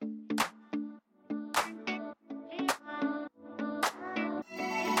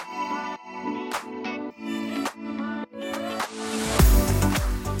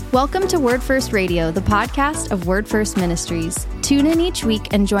Welcome to Word First Radio, the podcast of Word First Ministries. Tune in each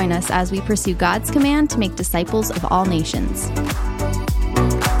week and join us as we pursue God's command to make disciples of all nations.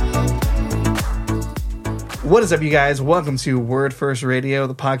 What is up, you guys? Welcome to Word First Radio,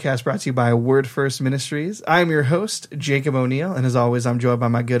 the podcast brought to you by Word First Ministries. I'm your host, Jacob O'Neill, and as always, I'm joined by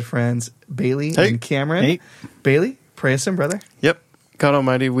my good friends, Bailey and Cameron. Hey. Bailey, pray us in, brother. Yep. God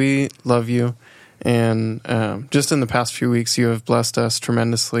Almighty, we love you. And just in the past few weeks, you have blessed us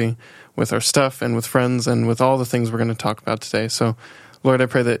tremendously with our stuff and with friends and with all the things we're going to talk about today. So, Lord, I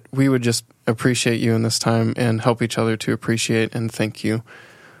pray that we would just appreciate you in this time and help each other to appreciate and thank you.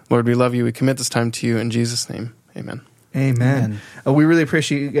 Lord, we love you. We commit this time to you in Jesus' name. Amen. Amen. We really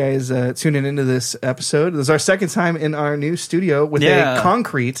appreciate you guys tuning into this episode. This is our second time in our new studio with a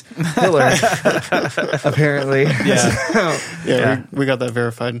concrete pillar, apparently. Yeah, we got that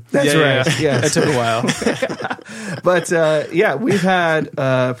verified. That's right. Yeah. It took a while. But, we've had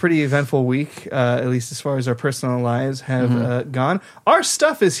a pretty eventful week, at least as far as our personal lives have gone. Our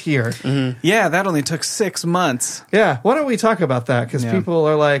stuff is here. Mm-hmm. Yeah, that only took 6 months. Yeah. Why don't we talk about that? Because people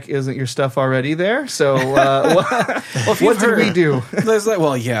are like, isn't your stuff already there? So, what did we do? There's like,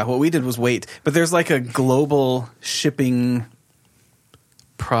 what we did was wait. But there's like a global shipping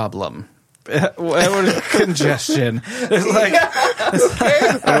problem. Congestion. There's like,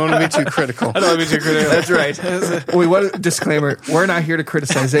 I don't want to be too critical. That's right. Disclaimer: we're not here to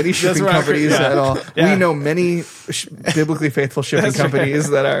criticize any shipping companies at all. Yeah. We know many biblically faithful shipping companies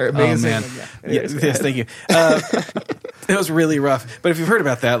that are amazing. Oh, man. Yes, thank you. It was really rough. But if you've heard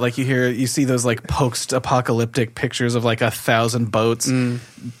about that, like you see those like post-apocalyptic pictures of like 1,000 boats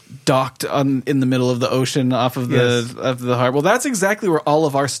docked in the middle of the ocean off of the harbor. Well, that's exactly where all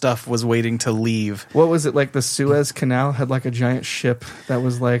of our stuff was waiting to leave. What was it like? The Suez Canal had like a giant ship that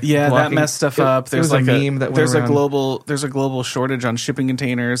was like that messed stuff up. There's like a meme that there's a global shortage on shipping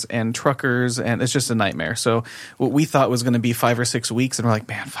containers and truckers, and it's just a nightmare. So what we thought was going to be 5 or 6 weeks, and we're like,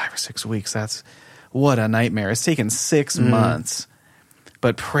 man, 5 or 6 weeks, that's what a nightmare. It's taken 6 months.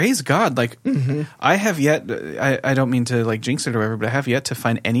 But praise God, like I have yet, I don't mean to like jinx it or whatever, but I have yet to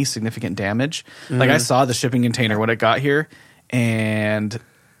find any significant damage. Like I saw the shipping container when it got here, and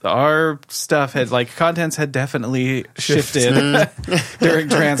our stuff had like contents had definitely shifted during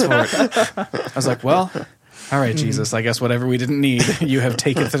transport. I was like, well, all right, Jesus, I guess whatever we didn't need, you have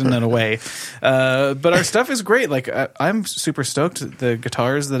taken it away. But our stuff is great. Like I'm super stoked. The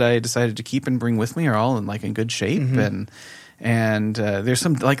guitars that I decided to keep and bring with me are all in good shape, and there's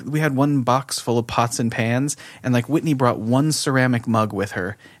some, like, we had one box full of pots and pans, and like Whitney brought one ceramic mug with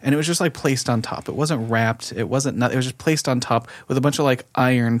her, and it was just like placed on top. It wasn't wrapped. It was just placed on top with a bunch of like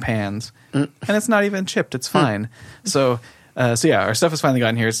iron pans, and it's not even chipped. It's fine. So our stuff has finally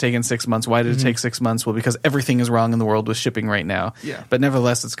gotten here. It's taken 6 months. Why did it take 6 months? Well, because everything is wrong in the world with shipping right now. Yeah. But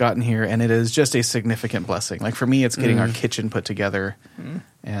nevertheless, it's gotten here, and it is just a significant blessing. Like for me, it's getting our kitchen put together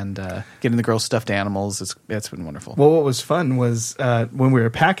and getting the girls stuffed animals. It's been wonderful. Well, what was fun was when we were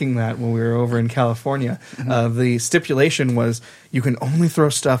packing that, when we were over in California, the stipulation was you can only throw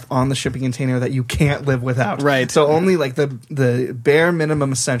stuff on the shipping container that you can't live without. Right. So only like the bare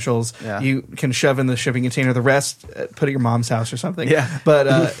minimum essentials you can shove in the shipping container. The rest, put at your mom's house or something. Yeah.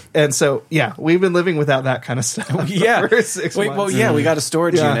 But and so we've been living without that kind of stuff. For 6 months. Well, we got a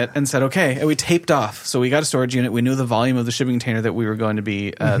storage unit and said okay, and we taped off. So we got a storage unit. We knew the volume of the shipping container that we were going to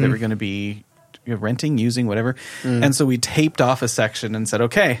be renting, using, whatever. And so we taped off a section and said,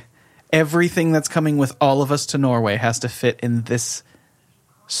 okay, everything that's coming with all of us to Norway has to fit in this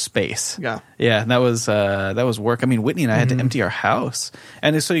space. Yeah. And that was work. I mean, Whitney and I had to empty our house.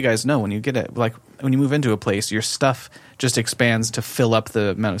 And just so you guys know, when you when you move into a place, your stuff just expands to fill up the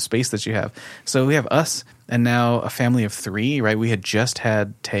amount of space that you have. So we have us and now a family of 3, right? We had just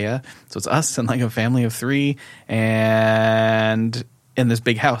had Taya. So it's us and like a family of 3 and in this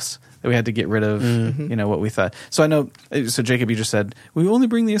big house that we had to get rid of, what we thought. So I know, so Jacob, you just said, we only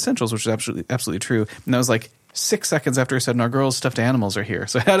bring the essentials, which is absolutely true. And that was like 6 seconds after I said, and our girls' stuffed animals are here.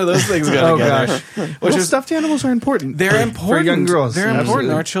 So how do those things go together? Gosh. Stuffed animals are important. They're important. For young girls. They're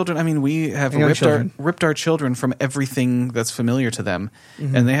important. Our children, I mean, we have ripped our children from everything that's familiar to them.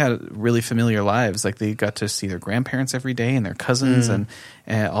 And they had really familiar lives. Like they got to see their grandparents every day and their cousins and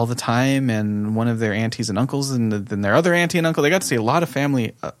all the time, and one of their aunties and uncles, and then their other auntie and uncle. They got to see a lot of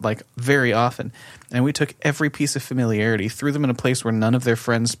family like very often. And we took every piece of familiarity, threw them in a place where none of their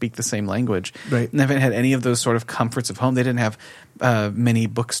friends speak the same language. Right. And haven't had any of those sort of comforts of home. They didn't have many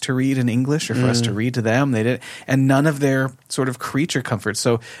books to read in English or for us to read to them. They didn't, and none of their sort of creature comforts.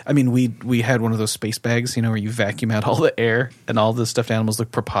 So, I mean, we had one of those space bags, where you vacuum out all the air, and all the stuffed animals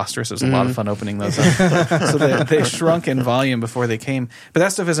look preposterous. It was a lot of fun opening those up. So they shrunk in volume before they came. But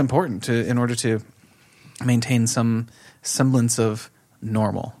that stuff is important in order to maintain some semblance of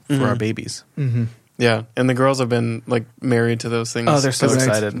normal for our babies. Mm-hmm. Yeah, and the girls have been like married to those things. Oh, they're so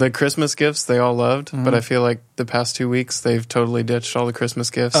excited. The Christmas gifts they all loved, but I feel like the past 2 weeks they've totally ditched all the Christmas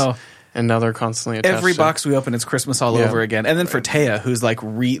gifts. Oh. And now they're constantly attached Every to box we open, it's Christmas all over again. And then for Taya, who's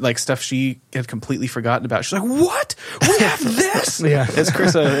like stuff she had completely forgotten about, she's like, "What? We have this?" Yeah,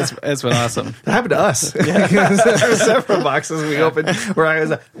 it's been awesome. It happened to us. Yeah. There were several boxes we opened where I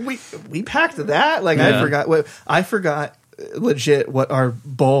was like, we packed that. Like I forgot legit what our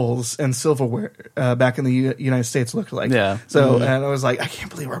bowls and silverware back in the United States looked like. Yeah. So and I was like, I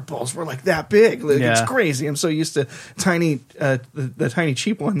can't believe our bowls were like that big. Like, it's crazy. I'm so used to tiny, the tiny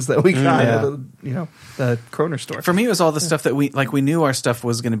cheap ones that we got at the Kroner store. For me, it was all the stuff that we knew our stuff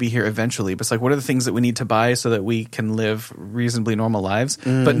was going to be here eventually. But it's like, what are the things that we need to buy so that we can live reasonably normal lives,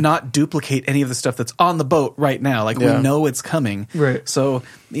 but not duplicate any of the stuff that's on the boat right now? Like we know it's coming. Right. So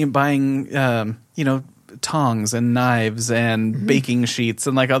buying, tongs and knives and baking sheets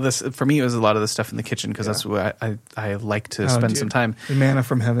and like all this. For me, it was a lot of the stuff in the kitchen because that's where I like to spend some time. The manna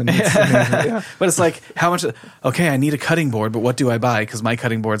from heaven. It's amazing. But it's like, how much? Okay, I need a cutting board, but what do I buy? Because my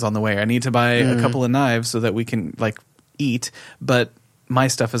cutting board's on the way. I need to buy a couple of knives so that we can like eat, but my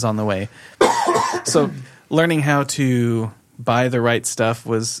stuff is on the way. So learning how to buy the right stuff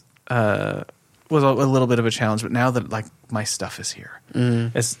was a little bit of a challenge, but now that like my stuff is here,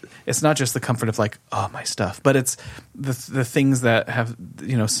 it's not just the comfort of like, oh, my stuff, but it's the things that have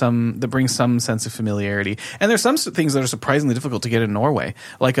that bring some sense of familiarity. And there's some things that are surprisingly difficult to get in Norway,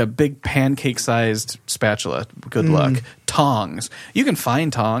 like a big pancake-sized spatula. Good luck. Tongs. You can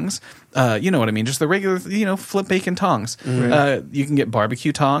find tongs. You know what I mean? Just the regular, flip bacon tongs. You can get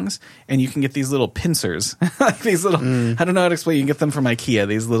barbecue tongs, and you can get these little pincers. Like these little, I don't know how to explain. You can get them from IKEA,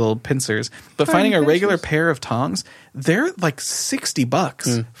 these little pincers. But finding a regular pair of tongs, they're like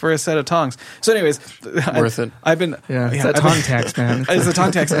 $60 for a set of tongs. So anyways. Worth it. I've been. It's that tongue tax, man. It's the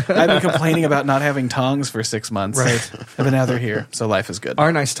tongue tax. I've been complaining about not having tongs for 6 months. Right. But now they're here, so life is good.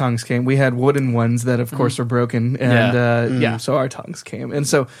 Our nice tongs came. We had wooden ones that, of course, were broken. And so our tongs came. And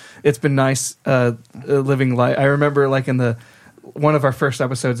so it's been nice living life. I remember like in one of our first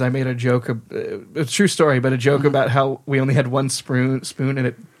episodes, I made a joke, a true story, but a joke about how we only had one spoon and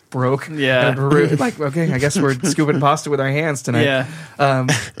it broke. Yeah. And like, okay, I guess we're scooping pasta with our hands tonight. Yeah.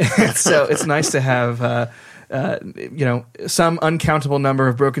 So it's nice to have, some uncountable number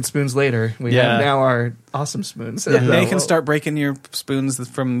of broken spoons later. We have now our awesome spoons. Now you can start breaking your spoons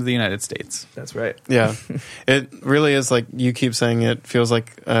from the United States. That's right. Yeah. It really is like you keep saying it feels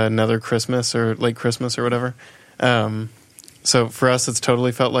like another Christmas or late Christmas or whatever. So for us, it's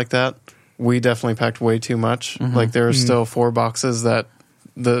totally felt like that. We definitely packed way too much. Like there are still 4 boxes that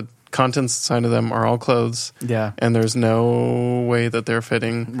the contents side of them are all clothes. Yeah. And there's no way that they're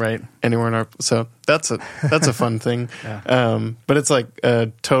fitting anywhere in our... So that's a fun thing. Yeah. But it's like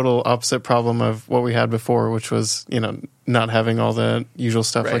a total opposite problem of what we had before, which was, not having all the usual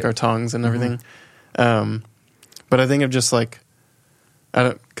stuff like our tongs and everything. But I think of just like...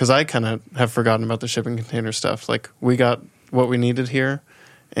 Because I kind of have forgotten about the shipping container stuff. Like we got what we needed here,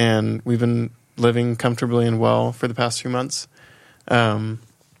 and we've been living comfortably and well for the past few months.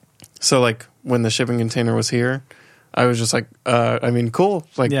 So like when the shipping container was here, I was just like, cool.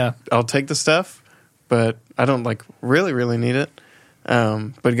 Like I'll take the stuff, but I don't like really, really need it.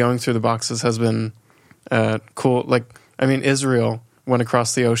 But going through the boxes has been cool. Like, Israel went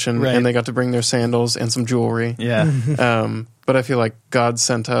across the ocean and they got to bring their sandals and some jewelry. Yeah. But I feel like God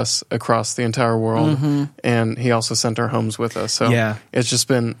sent us across the entire world, and He also sent our homes with us. So it's just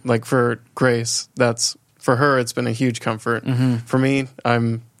been like for Grace, for her, it's been a huge comfort. For me,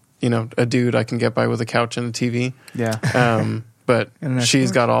 I'm, a dude. I can get by with a couch and a TV. Yeah. But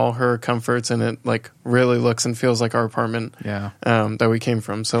she's got all her comforts, and it like really looks and feels like our apartment. That we came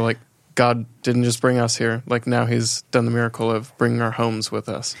from. So like God didn't just bring us here. Like now He's done the miracle of bringing our homes with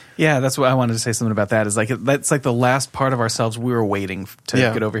us. Yeah, that's what I wanted to say something about that. Is like that's like the last part of ourselves we were waiting to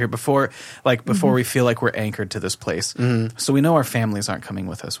get over here before we feel like we're anchored to this place. So we know our families aren't coming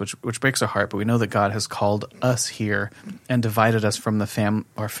with us, which breaks our heart. But we know that God has called us here and divided us from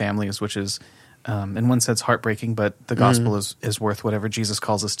our families, which is. In one sense, heartbreaking, but the gospel is worth whatever Jesus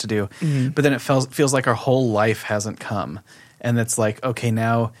calls us to do. But then it feels like our whole life hasn't come, and it's like, okay,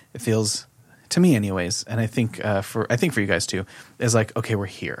 now it feels, to me anyways, and I think for you guys too, is like, okay, we're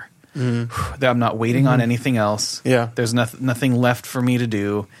here. that I'm not waiting on anything else. Yeah. There's nothing left for me to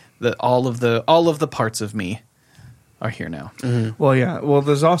do. That all of the parts of me are here now. Well, yeah. Well,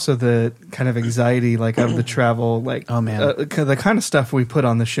 there's also the kind of anxiety, like of the travel, like Oh, man. the kind of stuff we put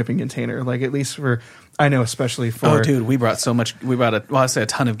on the shipping container. Like at least I know, especially for. Oh, dude, we brought so much. We brought a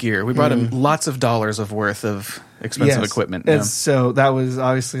ton of gear. We brought him lots of dollars of worth of expensive equipment. And so that was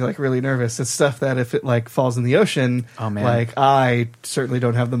obviously like really nervous. It's stuff that if it like falls in the ocean, Oh, man. like I certainly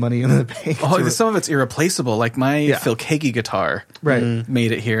don't have the money in the bank. Some of it's irreplaceable. Like my Phil Keaggy guitar, Right.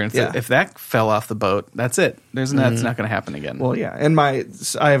 made it here. And so if that fell off the boat, that's it. That's not going to happen again. Well, yeah, and I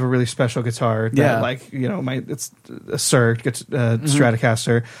have a really special guitar that, like, it's a Sir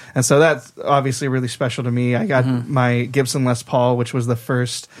Stratocaster, and so that's obviously really special to me. I got my Gibson Les Paul, which was the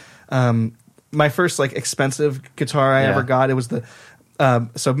first, my first like expensive guitar I ever got. It was the.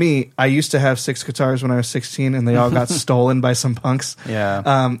 I used to have 6 guitars when I was 16, and they all got stolen by some punks.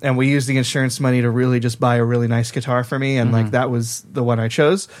 Yeah. And we used the insurance money to really just buy a really nice guitar for me, and like that was the one I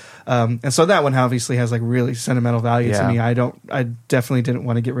chose. And so that one obviously has like really sentimental value to me. I definitely didn't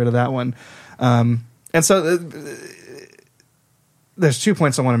want to get rid of that one. And so there's 2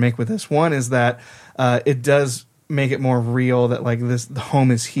 points I want to make with this. One is that it does make it more real that like the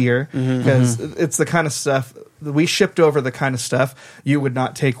home is here, because it's the kind of stuff we shipped over, the kind of stuff you would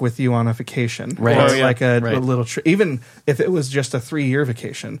not take with you on a vacation, right? Or like a little trip, even if it was just a 3-year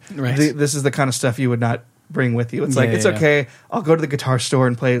vacation. Right. This is the kind of stuff you would not bring with you. It's like it's okay. I'll go to the guitar store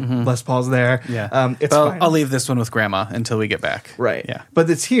and play Les Pauls there. Yeah, it's fine. I'll leave this one with Grandma until we get back. Right. Yeah, but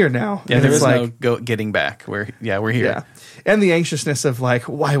it's here now. Yeah, and there it's is like, no getting back. We're here. Yeah. And the anxiousness of like,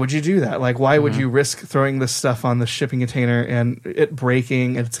 why would you do that? Like, why would you risk throwing this stuff on the shipping container and it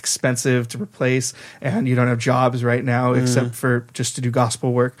breaking, and it's expensive to replace, and you don't have jobs right now except for just to do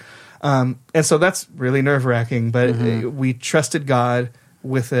gospel work. And so that's really nerve-wracking, but we trusted God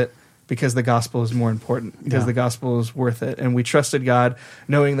with it because the gospel is more important, because the gospel is worth it. And we trusted God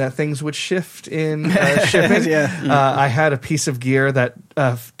knowing that things would shift in shipping. I had a piece of gear that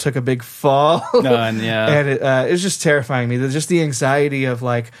took a big fall. And it was just terrifying me. Just the anxiety of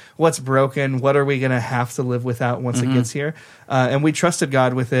like, what's broken? What are we going to have to live without once it gets here? And we trusted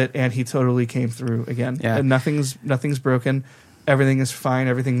God with it, and he totally came through again. Yeah. And nothing's broken. Everything is fine.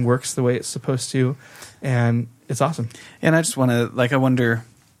 Everything works the way it's supposed to. And it's awesome. And I just want to, I wonder...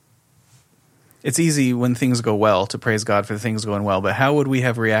 It's easy when things go well to praise God for things going well, but how would we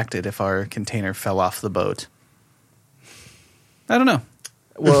have reacted if our container fell off the boat? I don't know.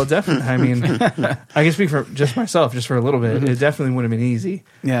 Well, definitely. I mean, I can speak for just myself, just for a little bit. It definitely would have been easy.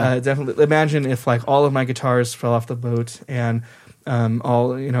 Yeah. Definitely. Imagine if like all of my guitars fell off the boat, and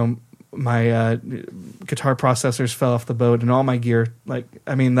all my guitar processors fell off the boat, and all my gear. Like,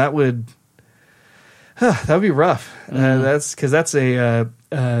 I mean, that would be rough. That's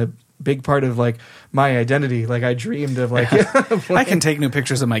a big part of like my identity. Like I dreamed of like I can take new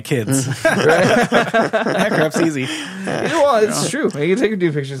pictures of my kids. That crap's easy. Well, it's true. You can take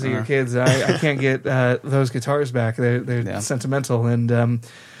new pictures of your kids. I can't get those guitars back. They're sentimental, and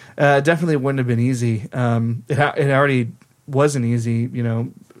definitely wouldn't have been easy. It already wasn't easy,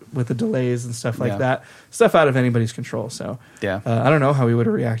 with the delays and stuff like that. Stuff out of anybody's control. So I don't know how we would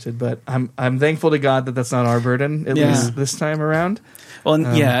have reacted, but I'm thankful to God that that's not our burden, at least this time around. Well,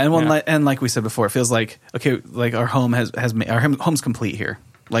 and like we said before, it feels like our home our home's complete here.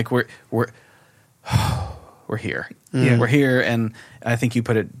 Like we're here. Yeah. We're here, and I think you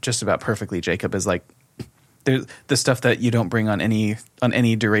put it just about perfectly, Jacob. Is like the stuff that you don't bring on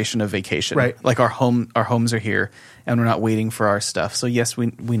any duration of vacation. Right. Like our homes are here, and we're not waiting for our stuff. So yes,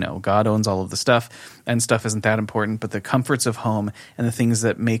 we know God owns all of the stuff, and stuff isn't that important. But the comforts of home and the things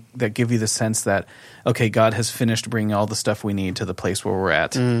that give you the sense that, okay, God has finished bringing all the stuff we need to the place where we're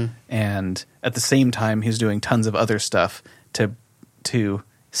at, and at the same time, He's doing tons of other stuff to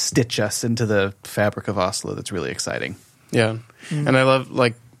stitch us into the fabric of Oslo. That's really exciting. Yeah, and I love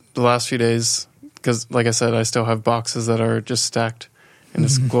like the last few days. Because, like I said, I still have boxes that are just stacked, and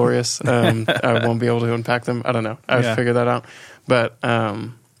it's glorious. I won't be able to unpack them. I don't know. I've figured that out. But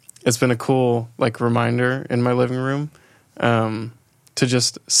it's been a cool reminder in my living room to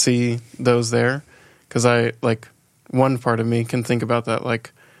just see those there. Because one part of me can think about that,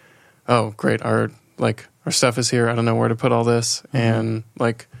 like, oh, great, our stuff is here. I don't know where to put all this. And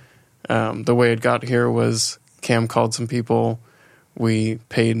the way it got here was Cam called some people. We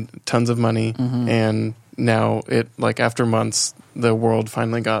paid tons of money, and now after months, the world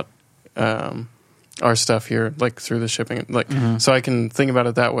finally got our stuff here, through the shipping. So I can think about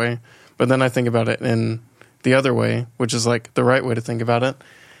it that way, but then I think about it in the other way, which is the right way to think about it.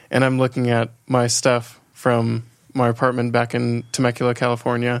 And I'm looking at my stuff from my apartment back in Temecula,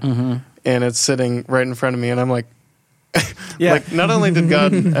 California, and it's sitting right in front of me, and I'm like, like, not only did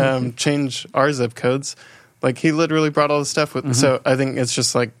God change our zip codes, like he literally brought all the stuff with. So I think it's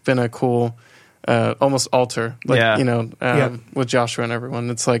just like been a cool, almost altar, like with Joshua and everyone.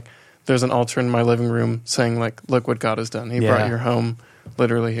 It's like there's an altar in my living room saying like, look what God has done. He brought your home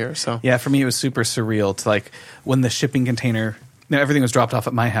literally here. So yeah, for me it was super surreal to like when the shipping container, everything was dropped off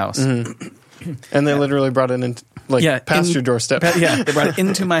at my house. And they literally brought it in, past your doorstep. They brought it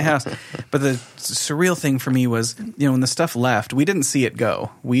into my house. But the surreal thing for me was, when the stuff left, we didn't see it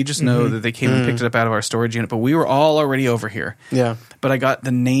go. We just know that they came and picked it up out of our storage unit, but we were all already over here. Yeah. But I got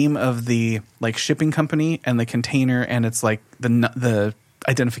the name of the like shipping company and the container, and it's like the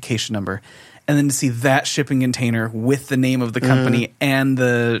identification number. And then to see that shipping container with the name of the company and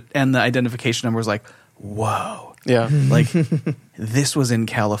the identification number was like, whoa. Yeah. Like this was in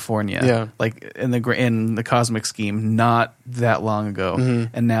California. Yeah. Like in the cosmic scheme not that long ago.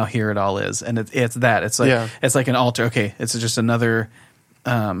 And now here it all is. And it's that. It's like it's like an altar. Okay, it's just another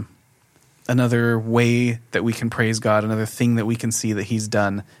way that we can praise God, another thing that we can see that he's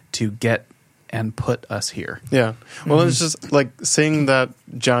done to get and put us here. Yeah. Well, it's just like seeing that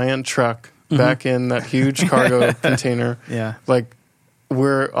giant truck back in that huge cargo container. Yeah. Like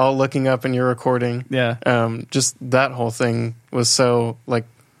we're all looking up and you're recording. Yeah. Just that whole thing was so like,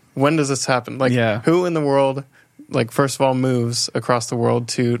 when does this happen? Like who in the world, like first of all moves across the world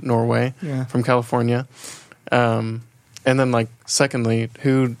to Norway from California? And then like, secondly,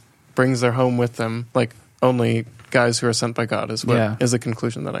 who brings their home with them? Like only guys who are sent by God is what is the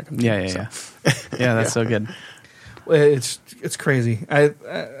conclusion that I come to. Yeah, that's so good. It's crazy.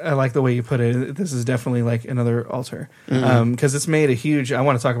 I like the way you put it. This is definitely like another altar because it's made a huge. I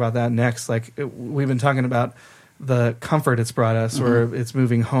want to talk about that next. Like we've been talking about the comfort it's brought us, where it's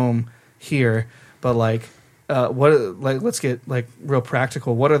moving home here. But like, let's get like real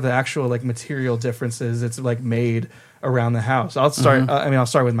practical. What are the actual like material differences it's like made around the house? I'll start. I'll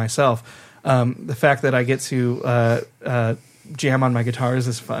start with myself. The fact that I get to jam on my guitars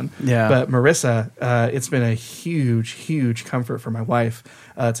is fun. Yeah. But Marissa, it's been a huge, huge comfort for my wife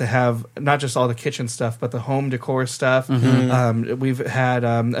to have not just all the kitchen stuff, but the home decor stuff. We've had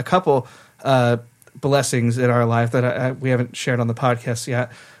a couple blessings in our life that we haven't shared on the podcast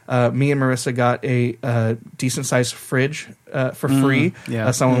yet. Me and Marissa got a decent sized fridge for free.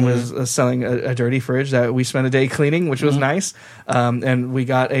 Someone was selling a dirty fridge that we spent a day cleaning, which was nice. And we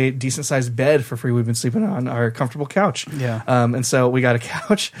got a decent sized bed for free. We've been sleeping on our comfortable couch. And so we got a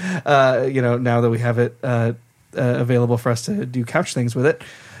couch, now that we have it available for us to do couch things with it.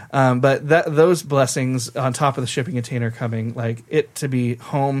 But those blessings on top of the shipping container coming, like it to be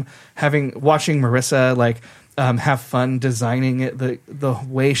home, watching Marissa like have fun designing it the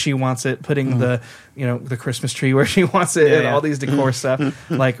way she wants it, putting the Christmas tree where she wants it, and all these decor stuff.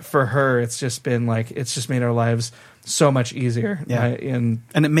 Like for her, it's just been like it's just made our lives so much easier. And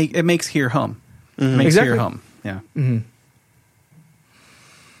it makes here home. It makes here home. Yeah.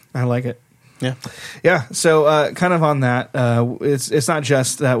 I like it. Yeah. So, kind of on that, it's not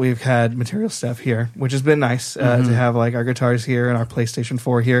just that we've had material stuff here, which has been nice to have like our guitars here and our PlayStation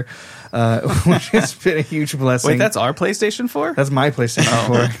 4 here, which has been a huge blessing. Wait, that's our PlayStation 4? That's my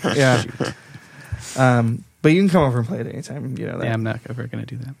PlayStation 4. Yeah. But you can come over and play it anytime. You know that. Yeah, I'm not ever going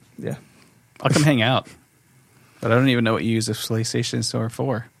to do that. Yeah. I'll come hang out, but I don't even know what you use a PlayStation Store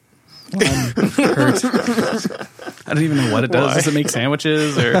for. Well, I don't even know what it does. Why? Does it make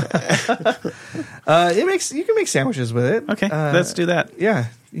sandwiches or? You can make sandwiches with it. Okay, let's do that. Yeah,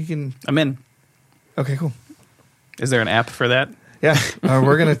 you can. I'm in. Okay, cool. Is there an app for that? Yeah,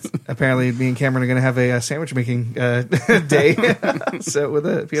 we're gonna apparently me and Cameron are gonna have a sandwich making day. So with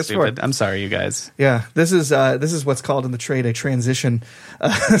a PS4. Stupid. I'm sorry, you guys. Yeah, this is what's called in the trade a transition.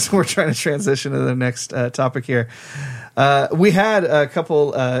 So we're trying to transition to the next topic here. We had a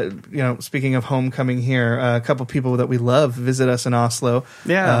couple, speaking of homecoming here, a couple people that we love visit us in Oslo.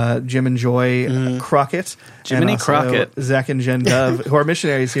 Yeah. Jim and Joy Crockett. Jiminy Crockett. Zach and Jen Dove, who are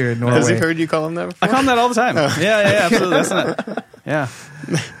missionaries here in Norway. Has he heard you call him that before? I call him that all the time. Yeah, absolutely. That's not. Yeah.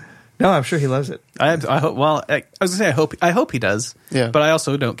 No, I'm sure he loves it. I hope. Well, I was gonna say I hope he does. Yeah. But I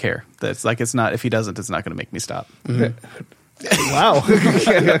also don't care. That's like it's not. If he doesn't, it's not going to make me stop. Wow.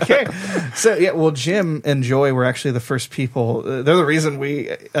 Okay. So yeah, well, Jim and Joy were actually the first people. They're the reason we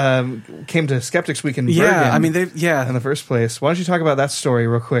came to Skeptics Week in Bergen. Yeah, I mean, in the first place. Why don't you talk about that story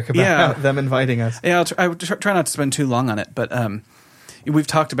real quick about them inviting us? Yeah, I would try not to spend too long on it, but we've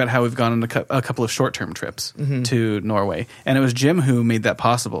talked about how we've gone on a couple of short-term trips to Norway, and it was Jim who made that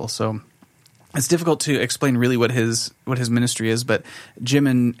possible. So it's difficult to explain really what his ministry is, but Jim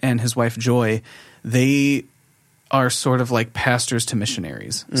and his wife Joy, they are sort of like pastors to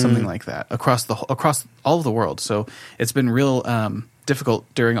missionaries, something like that, across all of the world. So it's been real difficult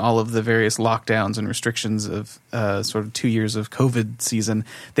during all of the various lockdowns and restrictions of sort of 2 years of COVID season.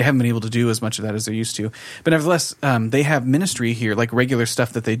 They haven't been able to do as much of that as they're used to. But nevertheless, they have ministry here, like regular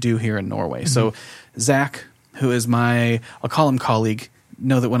stuff that they do here in Norway. So Zach, who is I'll call him colleague.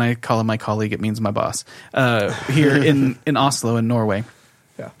 Know that when I call him my colleague, it means my boss. Here in Oslo in Norway,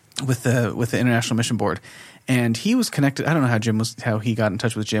 with the International Mission Board. And he was connected. I don't know how he got in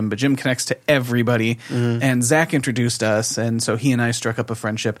touch with Jim, but Jim connects to everybody. And Zach introduced us, and so he and I struck up a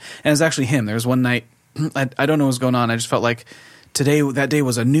friendship. And it was actually him. There was one night, I don't know what was going on. I just felt like that day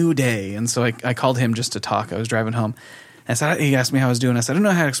was a new day, and so I called him just to talk. I was driving home. And he asked me how I was doing. I said, I don't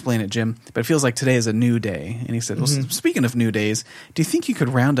know how to explain it, Jim, but it feels like today is a new day. And he said, well, speaking of new days, do you think you could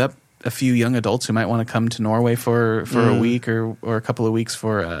round up a few young adults who might want to come to Norway for a week or a couple of weeks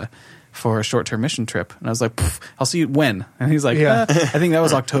for a short-term mission trip? And I was like, I'll see you when? And he's like, I think that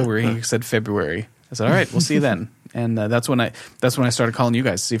was October. He said February. I said, all right, we'll see you then. And that's when I started calling you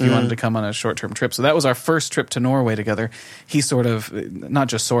guys to see if you wanted to come on a short-term trip. So that was our first trip to Norway together. He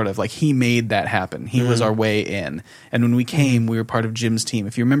he made that happen. He was our way in. And when we came, we were part of Jim's team.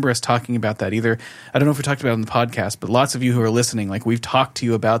 If you remember us talking about that, I don't know if we talked about it on the podcast, but lots of you who are listening, like we've talked to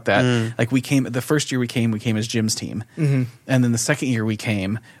you about that. Like the first year we came as Jim's team. And then the second year we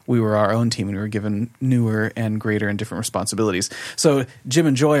came, we were our own team and we were given newer and greater and different responsibilities. So Jim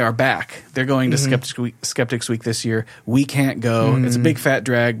and Joy are back. They're going to Skeptics Week this year. We can't go. It's a big fat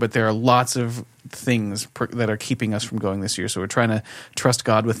drag, but there are lots of things that are keeping us from going this year. So we're trying to trust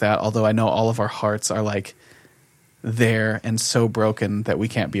God with that, although I know all of our hearts are like there and so broken that we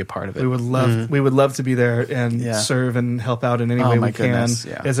can't be a part of it. We would love to be there and serve and help out in any way we can.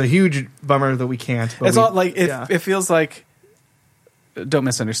 Yeah. It's a huge bummer that we can't. But it feels like, don't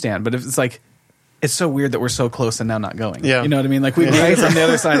misunderstand, but it's like, it's so weird that we're so close and now not going. Yeah. You know what I mean? Like we live on the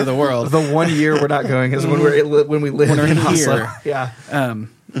other side of the world. The 1 year we're not going is when we live in Oslo. Yeah.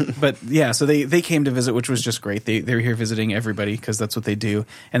 But yeah, so they came to visit, which was just great. They were here visiting everybody because that's what they do.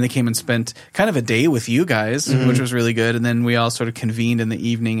 And they came and spent kind of a day with you guys, which was really good. And then we all sort of convened in the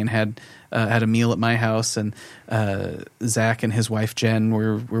evening and had a meal at my house. And Zach and his wife Jen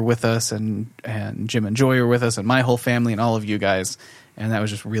were with us, and Jim and Joy were with us, and my whole family and all of you guys. And that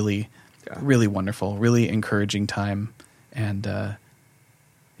was just really wonderful, really encouraging time. And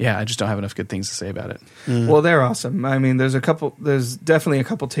I just don't have enough good things to say about it. Well, they're awesome. I mean, there's definitely a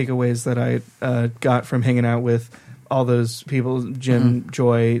couple takeaways that I got from hanging out with all those people, Jim,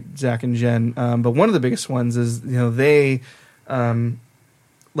 Joy, Zach, and Jen. But one of the biggest ones is, they,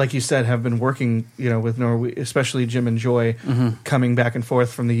 like you said, have been working, with Norway, especially Jim and Joy, coming back and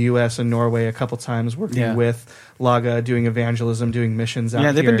forth from the U.S. and Norway a couple times, working with Laga, doing evangelism, doing missions out here.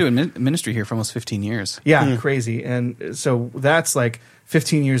 Yeah, they've been doing ministry here for almost 15 years. Yeah, crazy. And so that's like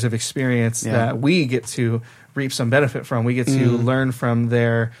 15 years of experience that we get to reap some benefit from. We get to learn from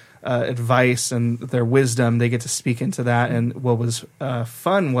their advice and their wisdom. They get to speak into that. And what was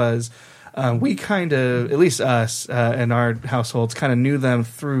fun was we kind of, at least us in our households, kind of knew them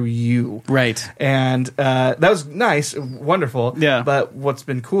through you. Right. And that was nice, wonderful. Yeah. But what's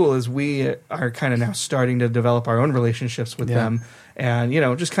been cool is we are kind of now starting to develop our own relationships with them. And,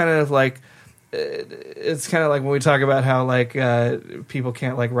 just kind of like, it's kind of like when we talk about how like people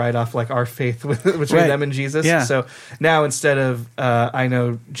can't like write off like our faith between them and Jesus. Yeah. So now instead of I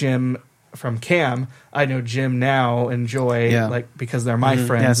know Jim from Cam, I know Jim now and Joy like because they're my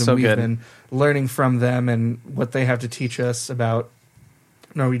friends, and we've been learning from them and what they have to teach us about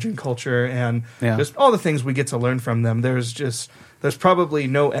Norwegian culture and just all the things we get to learn from them. There's probably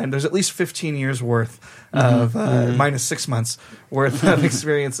no end. There's at least 15 years worth of minus 6 months worth of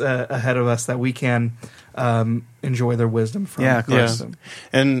experience ahead of us that we can enjoy their wisdom from. Yeah, of course. Yeah.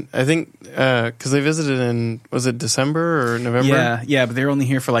 And I think because they visited was it December or November? Yeah, but they were only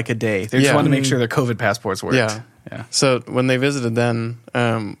here for like a day. They just wanted to make sure their COVID passports worked. Yeah. So when they visited then,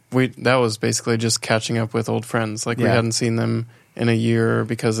 that was basically just catching up with old friends. Like we hadn't seen them in a year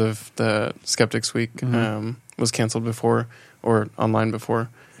because of the Skeptics Week was canceled before or online before.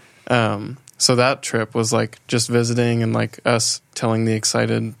 So that trip was like just visiting and like us telling the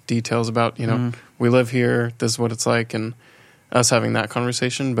excited details about, we live here, this is what it's like, and us having that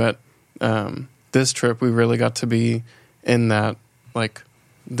conversation. But this trip, we really got to be in that, like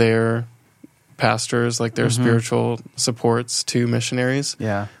their pastors, like their spiritual supports to missionaries.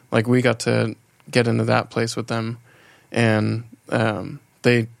 Yeah. Like we got to get into that place with them. And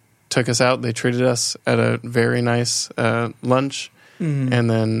they took us out. They treated us at a very nice lunch, and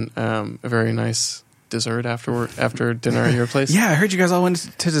then a very nice dessert after dinner at your place. Yeah, I heard you guys all went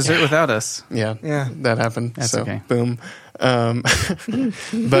to dessert without us. Yeah, that happened. That's so, okay. Boom. But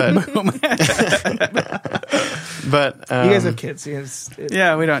you guys have kids.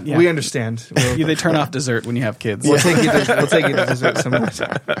 Yeah, we don't. Yeah. We understand. They turn off dessert when you have kids. We'll take you to dessert some more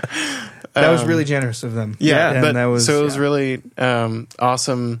time. That was really generous of them. Yeah, and but that was, so it was really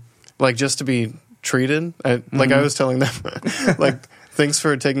awesome. Like just to be treated. I was telling them, like, thanks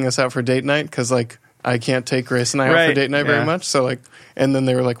for taking us out for date night, because like I can't take Grace and I out for date night very much. So like, and then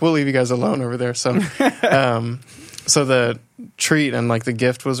they were like, we'll leave you guys alone over there. So, so the treat and like the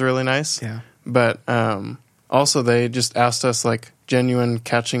gift was really nice. Yeah. But also they just asked us like genuine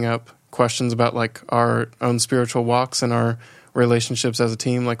catching up questions about like our own spiritual walks and our relationships as a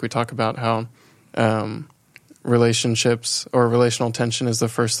team. Like we talk about how relationships or relational tension is the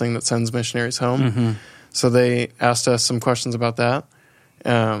first thing that sends missionaries home. Mm-hmm. So they asked us some questions about that.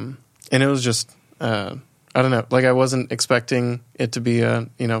 And it was just, I don't know, like I wasn't expecting it to be a,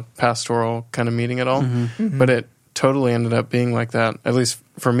 pastoral kind of meeting at all, but it totally ended up being like that. At least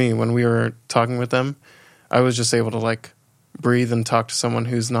for me, when we were talking with them, I was just able to like breathe and talk to someone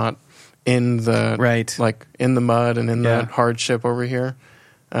who's not in the, like in the mud and in the hardship over here.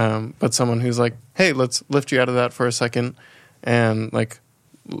 But someone who's like, hey, let's lift you out of that for a second and like,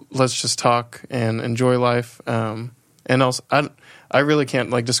 let's just talk and enjoy life. And also, I really can't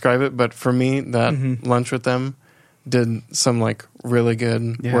like describe it, but for me, that lunch with them did some like really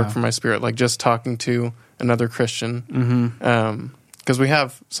good work for my spirit. Like just talking to another Christian, because we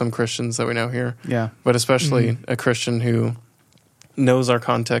have some Christians that we know here, but especially a Christian who knows our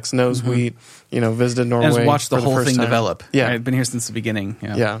context, knows we, visited Norway, and has watched the whole thing develop. Yeah, I've been here since the beginning.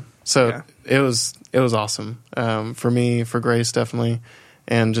 So it was awesome for me, for Grace, definitely.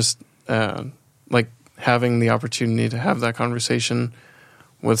 And just like having the opportunity to have that conversation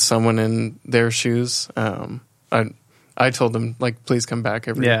with someone in their shoes. I told them, like, please come back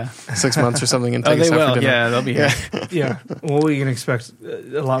every 6 months or something and take us out for dinner. Yeah, they'll be here. Yeah. Well, we can expect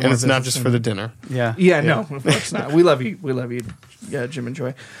a lot more. And it's not just for the dinner. Yeah, no, of course not. We love you. Yeah, Jim and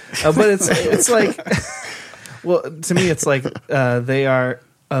Joy. But it's like, well, to me, it's like they are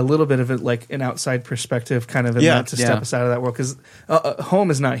a little bit of it, like an outside perspective, kind of meant to step us out of that world, because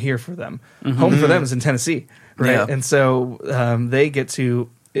home is not here for them. Home for them is in Tennessee, right? Yeah. And so they get to.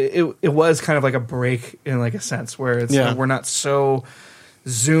 It was kind of like a break in like a sense where it's we're not so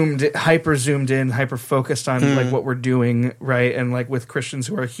hyper zoomed in, hyper focused on like what we're doing, right? And like with Christians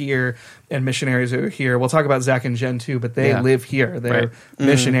who are here and missionaries who are here. We'll talk about Zach and Jen too, but they live here. They're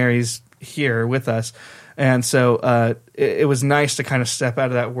missionaries here with us. And so it was nice to kind of step out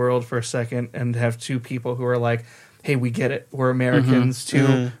of that world for a second and have two people who are like, hey, we get it. We're Americans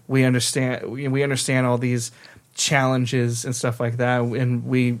too. We understand all these challenges and stuff like that. And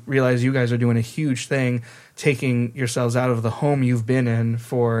we realize you guys are doing a huge thing, taking yourselves out of the home you've been in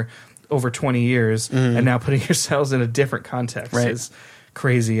for over 20 years and now putting yourselves in a different context is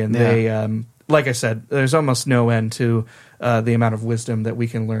crazy. And they, like I said, there's almost no end to the amount of wisdom that we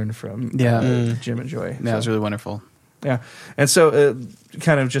can learn from Jim and Joy. Yeah, it was really wonderful. Yeah. And so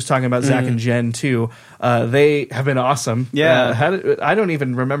kind of just talking about Zach and Jen too, they have been awesome. Yeah. I don't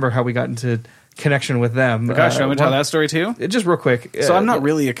even remember how we got into connection with them. Gosh, you want me to tell that story too? Just real quick. So I'm not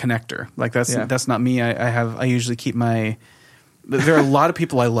really a connector. Like that's not me. I usually keep my. There are a lot of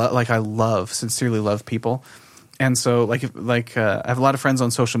people I love, sincerely love people, and so I have a lot of friends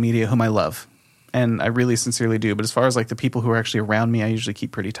on social media whom I love, and I really sincerely do. But as far as like the people who are actually around me, I usually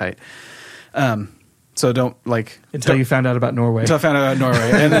keep pretty tight. So don't like until you found out about Norway. Until I found out about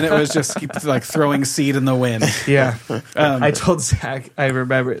Norway, and then it was just like throwing seed in the wind. Yeah, I told Zach. I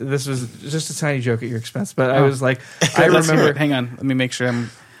remember this was just a tiny joke at your expense, but I was like, I remember. Hang on, let me make sure I'm.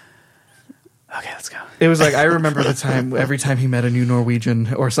 Okay, let's go. It was like I remember the time every time he met a new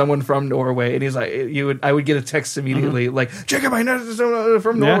Norwegian or someone from Norway, and he's like, I would get a text immediately like, Jacob, I know someone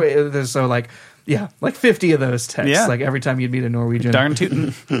from Norway. So like. Yeah, like 50 of those texts, like every time you'd meet a Norwegian. Darn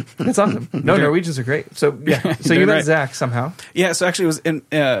tootin'. That's awesome. No, Norwegians are great. So, so you met Zach somehow. Yeah, so actually it was in,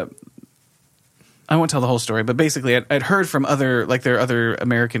 I won't tell the whole story, but basically I'd heard from there are other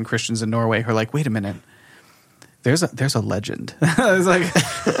American Christians in Norway who are like, wait a minute, there's a legend. It's like,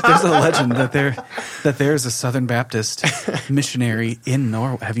 there's a legend that there's a Southern Baptist missionary in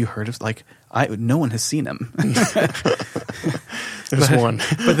Norway. Have you heard of, like, no one has seen him. There's one.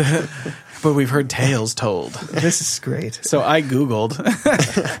 But we've heard tales told. This is great. So I Googled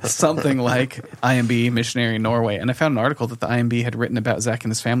something like IMB missionary in Norway, and I found an article that the IMB had written about Zach and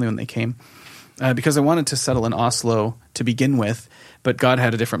his family when they came, because they wanted to settle in Oslo to begin with, but God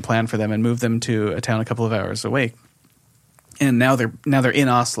had a different plan for them and moved them to a town a couple of hours away. And now they're in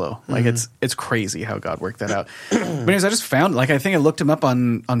Oslo. Like it's crazy how God worked that out. But anyways, I just found, like, I think I looked him up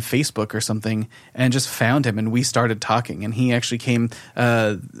on Facebook or something and just found him, and we started talking. And he actually came.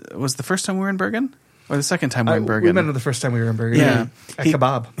 Was the first time we were in Bergen, or the second time we were in Bergen? We met him the first time we were in Bergen. Yeah, at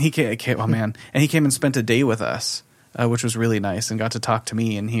kebab. He came. Oh man, and he came and spent a day with us, which was really nice, and got to talk to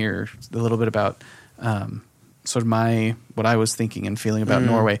me and hear a little bit about. Sort of what I was thinking and feeling about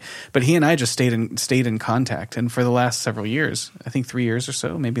Norway. But he and I just stayed in contact, and for the last several years, I think 3 years or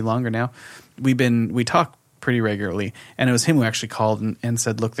so, maybe longer now, we talk pretty regularly. And it was him who actually called and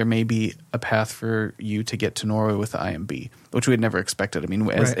said, "Look, there may be a path for you to get to Norway with the IMB," which we had never expected. I mean,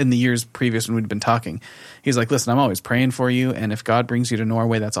 in the years previous when we'd been talking, he's like, "Listen, I'm always praying for you, and if God brings you to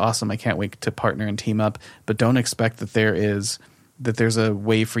Norway, that's awesome. I can't wait to partner and team up, but don't expect that there's a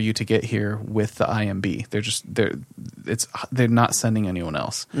way for you to get here with the IMB. They're not sending anyone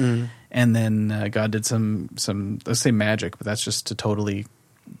else." And then God did some let's say magic, but that's just to totally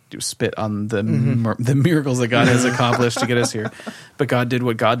spit on the miracles that God has accomplished to get us here. But God did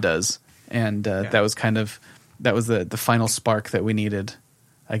what God does, and that was the final spark that we needed.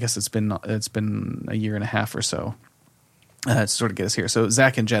 I guess it's been a year and a half or so. To sort of get us here. So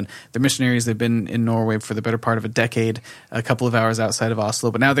Zach and Jen, they're missionaries. They've been in Norway for the better part of a decade, a couple of hours outside of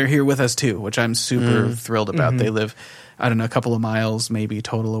Oslo, but now they're here with us too, which I'm super thrilled about. They live, I don't know, a couple of miles maybe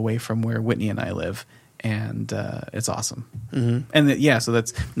total away from where Whitney and I live, and it's awesome. And so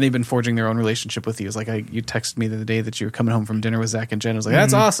they've been forging their own relationship with you. It's like you texted me the other day that you were coming home from dinner with Zach and Jen. I was like,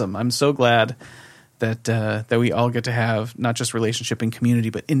 that's awesome. I'm so glad that we all get to have not just relationship and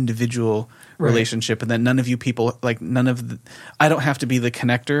community, but individual relationship, and that none of you people, like I don't have to be the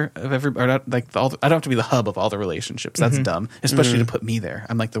connector of I don't have to be the hub of all the relationships. That's dumb, especially to put me there.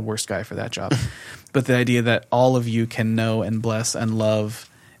 I'm like the worst guy for that job. But the idea that all of you can know and bless and love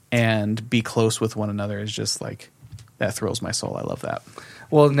and be close with one another is just like, that thrills my soul. I love that.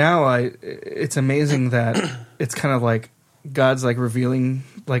 Well, now it's amazing that it's kind of like God's like revealing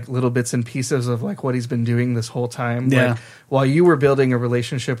like little bits and pieces of like what he's been doing this whole time. Yeah. Like while you were building a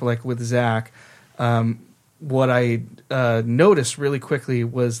relationship like with Zach, what I noticed really quickly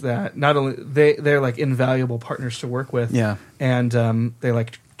was that not only they're like invaluable partners to work with, and they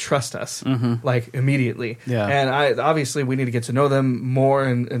like trust us like immediately. Yeah. And obviously we need to get to know them more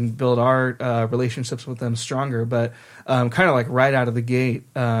and build our relationships with them stronger. But kind of like right out of the gate,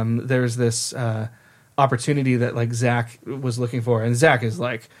 there's this opportunity that like Zach was looking for, and Zach is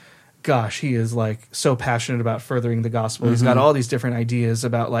like, gosh, he is like so passionate about furthering the gospel. He's got all these different ideas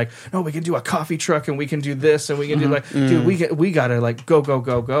about like, no, we can do a coffee truck and we can do this and we can do like, dude, we gotta like go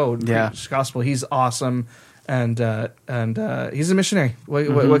preach gospel. He's awesome, and he's a missionary.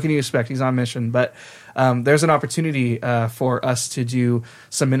 What can you expect? He's on mission. But there's an opportunity for us to do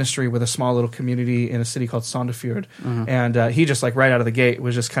some ministry with a small little community in a city called Sandefjord. And he just like right out of the gate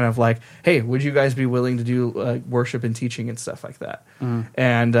was just kind of like, hey, would you guys be willing to do worship and teaching and stuff like that?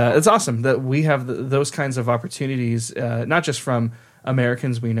 And it's awesome that we have those kinds of opportunities, not just from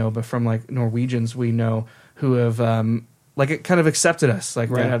Americans we know, but from like Norwegians we know who have like it kind of accepted us like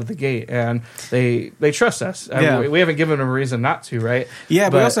right out of the gate, and they trust us. We haven't given them a reason not to, right? Yeah,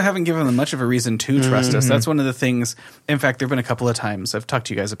 but we also haven't given them much of a reason to trust us. That's one of the things. In fact, there have been a couple of times, I've talked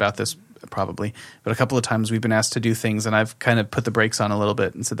to you guys about this probably, but a couple of times we've been asked to do things and I've kind of put the brakes on a little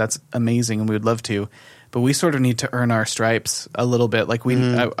bit and said that's amazing and we would love to, but we sort of need to earn our stripes a little bit. Like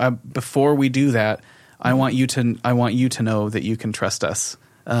before we do that, I want you to know that you can trust us.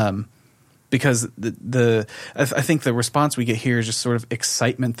 Because I think the response we get here is just sort of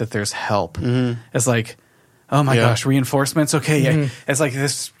excitement that there's help. It's like, oh my gosh, reinforcements. Okay, it's like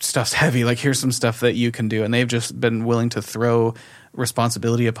this stuff's heavy. Like here's some stuff that you can do, and they've just been willing to throw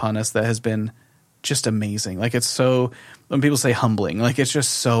responsibility upon us that has been just amazing. Like it's so, when people say humbling, like it's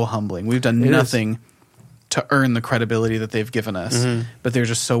just so humbling. We've done nothing to earn the credibility that they've given us, but they're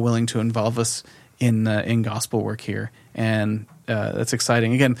just so willing to involve us in gospel work here, and that's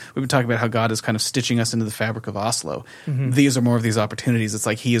exciting. Again, we've been talking about how God is kind of stitching us into the fabric of Oslo. These are more of these opportunities. It's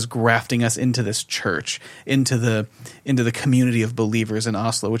like he is grafting us into this church, into the community of believers in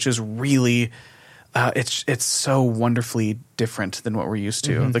Oslo, which is really it's so wonderfully different than what we're used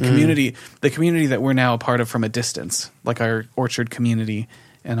to. The community that we're now a part of from a distance, like our Orchard community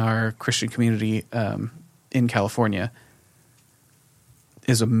and our Christian community in California,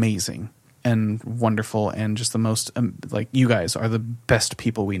 is amazing and wonderful, and just the most like you guys are the best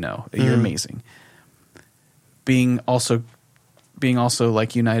people we know. You're amazing. Being also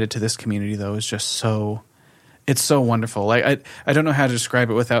like united to this community though is just so, it's so wonderful. Like I don't know how to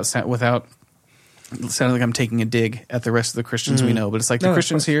describe it without sounding like I'm taking a dig at the rest of the Christians we know, but it's like the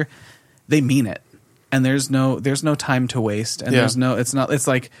Christians here, they mean it. and there's no time to waste, and it's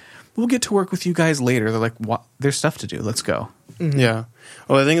like, we'll get to work with you guys later. They're like, what? There's stuff to do. Let's go. Mm-hmm. Yeah.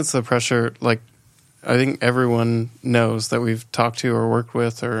 Well, I think it's the pressure. Like, I think everyone knows that we've talked to or worked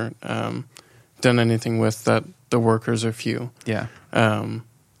with or done anything with that the workers are few. Yeah.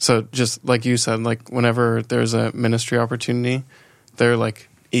 So just like you said, like whenever there's a ministry opportunity, they're like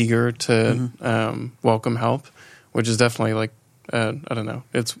eager to welcome help, which is definitely like, I don't know.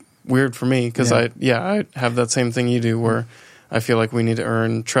 It's weird for me because I have that same thing you do where I feel like we need to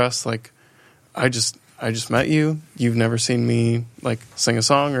earn trust. Like I just met you. You've never seen me like sing a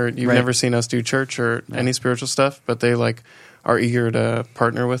song, or you've never seen us do church or any spiritual stuff, but they like are eager to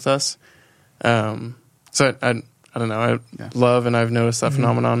partner with us. So I don't know. I love, and I've noticed that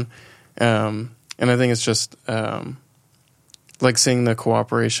phenomenon. And I think it's just like seeing the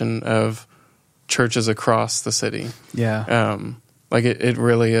cooperation of churches across the city. Yeah. Like it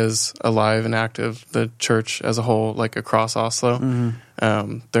really is alive and active, the church as a whole, like across Oslo.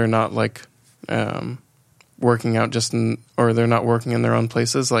 Mm-hmm. They're not like working out they're not working in their own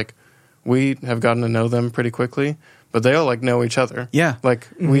places. Like we have gotten to know them pretty quickly, but they all like know each other. Yeah. Like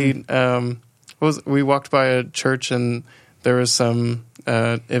we walked by a church and there was some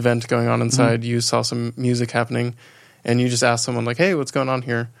event going on inside. You saw some music happening and you just asked someone like, hey, what's going on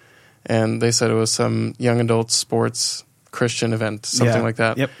here? And they said it was some young adult sports Christian event, something like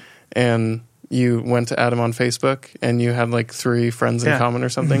that. Yep. And you went to add him on Facebook and you had like 3 friends in common or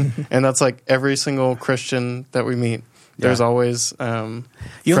something. And that's like every single Christian that we meet. There's always you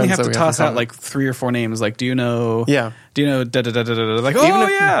only have to toss out like 3 or 4 names. Like, do you know da da da da da da? Like,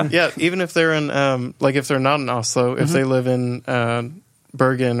 even if they're in like if they're not in Oslo, if they live in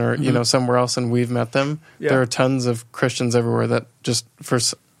Bergen or you know somewhere else, and we've met them, there are tons of Christians everywhere that just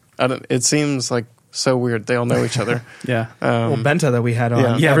it seems like so weird. They all know each other. Well, Benta that we had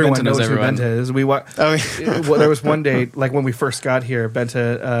on, everyone Benta knows who everyone. Benta is. Well, there was one day, like when we first got here,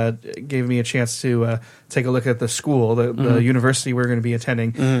 Benta gave me a chance to take a look at the school, the university we're going to be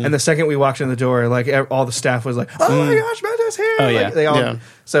attending. And the second we walked in the door, like all the staff was like, "Oh my gosh, Benta's here!" Oh like, they all.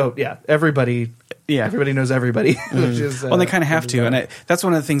 So everybody. Yeah, everybody knows everybody. Which is, well, they kind of have to, and that's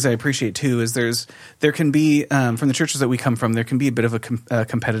one of the things I appreciate too. Is there can be from the churches that we come from, there can be a bit of a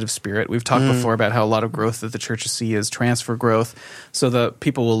competitive spirit. We've talked before about how a lot of growth that the churches see is transfer growth, so the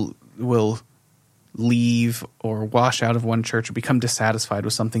people will leave or wash out of one church or become dissatisfied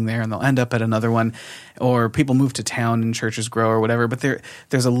with something there, and they'll end up at another one, or people move to town and churches grow or whatever. But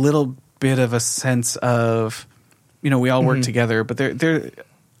there's a little bit of a sense of, we all work together, but there.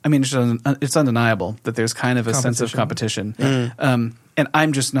 I mean, it's undeniable that there's kind of a sense of competition, and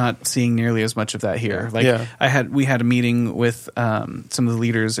I'm just not seeing nearly as much of that here. We had a meeting with some of the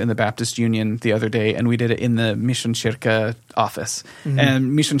leaders in the Baptist Union the other day, and we did it in the Misjonskirke office.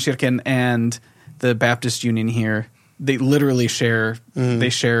 And Misjonskirken and the Baptist Union here, they literally share. They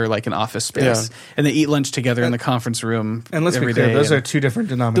share like an office space, and they eat lunch together in the conference room. And let's be clear, those are 2 different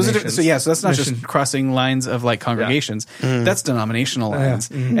denominations. So that's not just crossing lines of like congregations. That's denominational lines.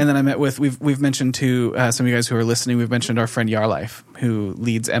 And then I met with we've mentioned to some of you guys who are listening. We've mentioned our friend Jarleif, who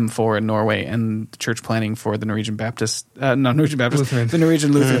leads M4 in Norway and church planning for the Norwegian Baptist, the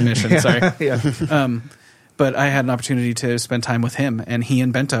Norwegian Lutheran Mission. Sorry. But I had an opportunity to spend time with him, and he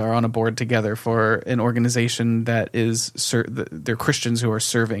and Benta are on a board together for an organization that is they're Christians who are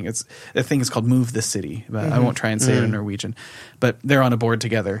serving. The thing is called Move the City. I won't try and say it in Norwegian, but they're on a board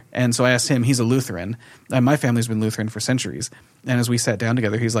together. And so I asked him. He's a Lutheran. My family's been Lutheran for centuries. And as we sat down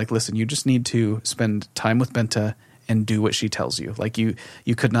together, he's like, "Listen, you just need to spend time with Benta and do what she tells you. Like you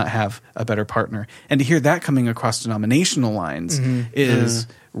could not have a better partner." And to hear that coming across denominational lines is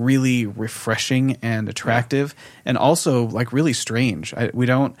really refreshing and attractive, and also like really strange.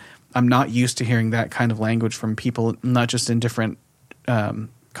 I'm not used to hearing that kind of language from people, not just in different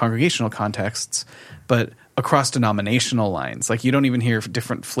congregational contexts, but across denominational lines. Like you don't even hear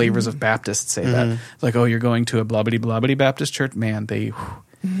different flavors of Baptists say that. Like, "Oh, you're going to a blobbity blobbity Baptist church? Man, they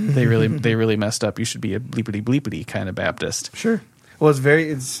really messed up. You should be a bleepity bleepity kind of Baptist." Sure. Well,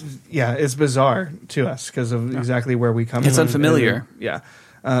 it's bizarre to us because of exactly where we come from. It's unfamiliar.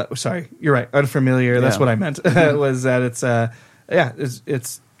 Sorry, you're right. Unfamiliar. That's what I meant. Was that it's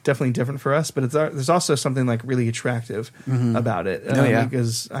definitely different for us, but there's also something like really attractive about it.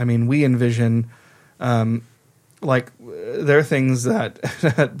 Because we envision. Like there are things that,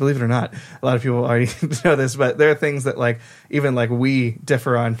 believe it or not, a lot of people already know this, but there are things that like even like we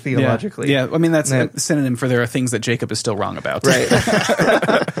differ on theologically. Yeah. I mean that's a synonym for there are things that Jacob is still wrong about. Right.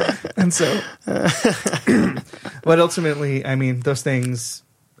 And so, but ultimately, those things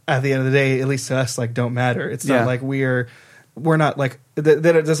at the end of the day, at least to us, like don't matter. It's not like we're we're not like that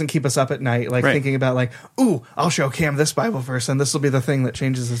it doesn't keep us up at night like thinking about like, ooh, I'll show Cam this Bible verse and this will be the thing that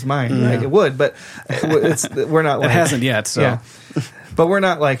changes his mind. Right? It would, but we're not like, it hasn't yet. So but we're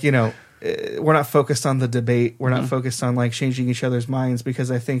not like, we're not focused on the debate. We're not focused on like changing each other's minds, because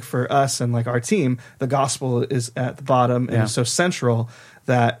I think for us and like our team, the gospel is at the bottom and so central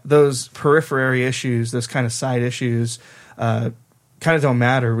that those periphery issues, those kind of side issues, kind of don't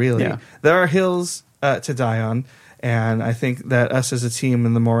matter really. Yeah. There are hills to die on. And I think that us as a team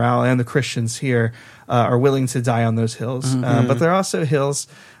and the morale and the Christians here are willing to die on those hills. But there are also hills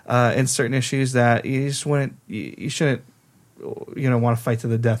in certain issues that you shouldn't want to fight to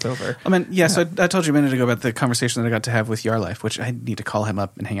the death over. I mean, so I told you a minute ago about the conversation that I got to have with Yarlife, which I need to call him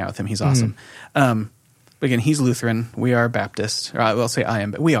up and hang out with him. He's awesome. But again, he's Lutheran. We are Baptist. Or I will say I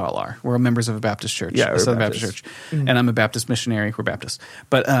am, but we all are. We're members of a Baptist church, a Southern Baptist church. And I'm a Baptist missionary. We're Baptist.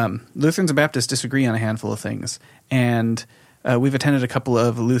 But Lutherans and Baptists disagree on a handful of things. And we've attended a couple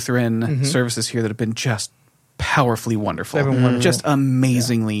of Lutheran services here that have been just powerfully wonderful. Just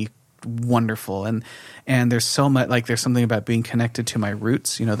amazingly wonderful. And there's so much, like there's something about being connected to my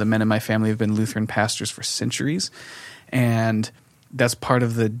roots. The men in my family have been Lutheran pastors for centuries. And that's part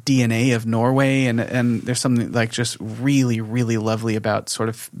of the DNA of Norway, and there's something like just really, really lovely about sort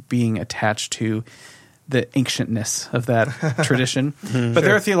of being attached to the ancientness of that tradition. But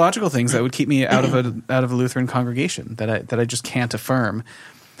there are theological things that would keep me out of a Lutheran congregation that I just can't affirm.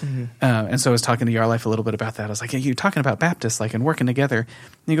 And so I was talking to Yarlife a little bit about that. I was like, you're talking about Baptists like and working together.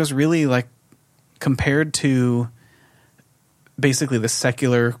 And he goes, really, like compared to basically the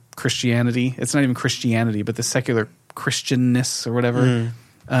secular Christianity, it's not even Christianity, but the secular Christianness or whatever.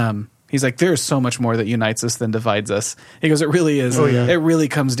 He's like, there's so much more that unites us than divides us. He goes, it really is. It really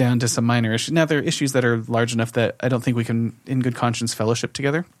comes down to some minor issues. Now, there are issues that are large enough that I don't think we can, in good conscience, fellowship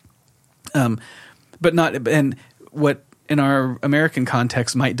together. But not, and what in our American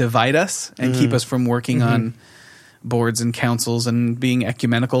context might divide us and keep us from working on boards and councils and being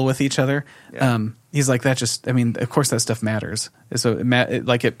ecumenical with each other. He's like, that just, I mean, of course that stuff matters. So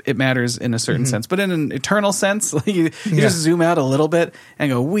it matters in a certain sense, but in an eternal sense, like you just zoom out a little bit and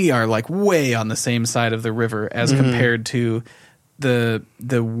go, we are like way on the same side of the river as compared to the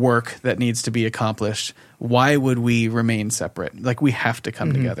work that needs to be accomplished. Why would we remain separate? Like we have to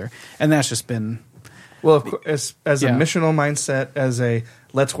come together. And that's just been... Well, of course, as a missional mindset, as a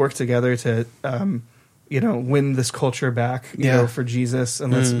let's work together to... win this culture back, for Jesus,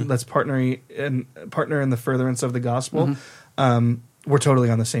 and let's partner in the furtherance of the gospel. We're totally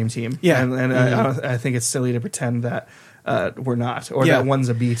on the same team. I think it's silly to pretend that we're not, or that one's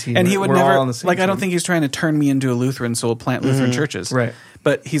a B team. And he would we're never all on the same like. team. I don't think he's trying to turn me into a Lutheran, so we'll plant Lutheran churches. Right.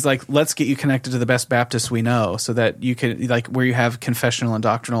 But he's like, let's get you connected to the best Baptists we know, so that you can like where you have confessional and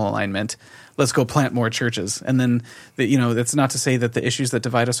doctrinal alignment. Let's go plant more churches. And then, that's not to say that the issues that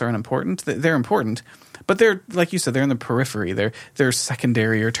divide us aren't important. They're important. But they're, like you said, they're in the periphery. They're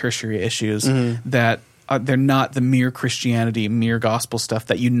secondary or tertiary issues that they're not the mere Christianity, mere gospel stuff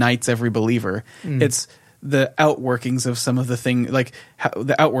that unites every believer. It's the outworkings of some of the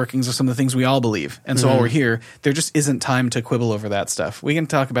things we all believe. And so while we're here, there just isn't time to quibble over that stuff. We can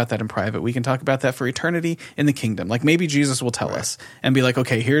talk about that in private. We can talk about that for eternity in the kingdom. Like maybe Jesus will tell us and be like,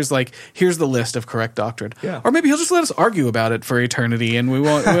 okay, here's the list of correct doctrine. Yeah. Or maybe he'll just let us argue about it for eternity and we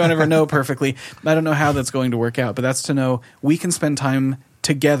won't ever know perfectly. I don't know how that's going to work out, but that's to know we can spend time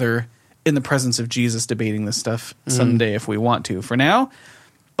together in the presence of Jesus debating this stuff someday if we want to. For now,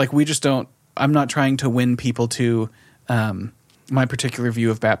 like we just don't. I'm not trying to win people to my particular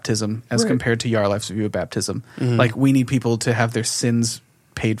view of baptism as compared to Yarlife's view of baptism. Like we need people to have their sins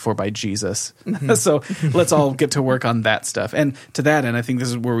paid for by Jesus. So let's all get to work on that stuff. And to that end, I think this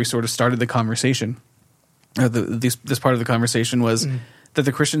is where we sort of started the conversation. This part of the conversation was that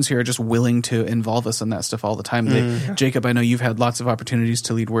the Christians here are just willing to involve us in that stuff all the time. Jacob, I know you've had lots of opportunities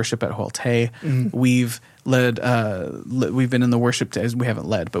to lead worship at Holte. We've we've been in the worship we haven't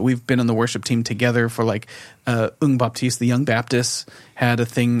led, but we've been in the worship team together for like Ung Baptist, the Young Baptists had a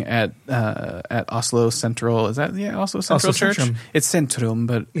thing at Oslo Central. Is that Oslo Central Church? Centrum. It's Centrum,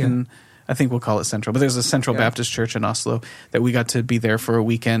 but I think we'll call it Central. But there's a Central Baptist church in Oslo that we got to be there for a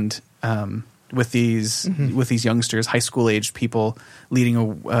weekend with these youngsters, high school aged people leading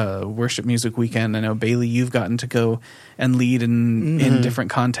a worship music weekend. I know Bailey, you've gotten to go and lead in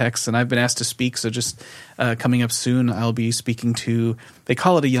different contexts, and I've been asked to speak. So just coming up soon, I'll be speaking to. They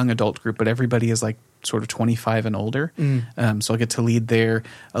call it a young adult group, but everybody is like sort of 25 and older. So I'll get to lead there.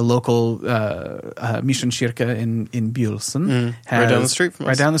 A local Missionskirke in Bjølsen. Right down the street from us.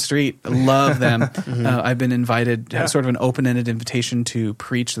 Right down the street. Love them. I've been invited, sort of an open-ended invitation to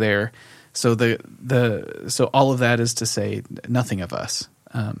preach there So so all of that is to say nothing of us.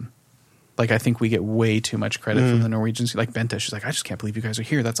 Like, I think we get way too much credit from the Norwegians. Like Bente, she's like, I just can't believe you guys are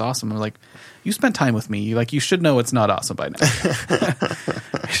here. That's awesome. I'm like, you spent time with me. You should know it's not awesome by now.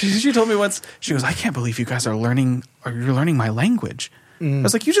 She told me once, she goes, I can't believe you guys you're learning my language. I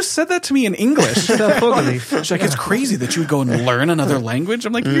was like, you just said that to me in English. She's like, it's crazy that you would go and learn another language.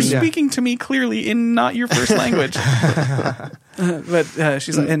 I'm like, you're speaking to me clearly in not your first language. But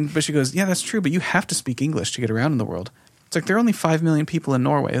she's like, but she goes, yeah, that's true. But you have to speak English to get around in the world. It's like there are only 5 million people in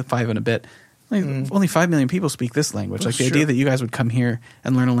Norway, 5 and a bit. Only 5 million people speak this language. Like the idea that you guys would come here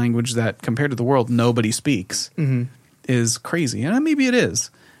and learn a language that, compared to the world, nobody speaks is crazy. And maybe it is.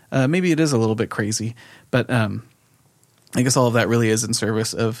 Maybe it is a little bit crazy. But I guess all of that really is in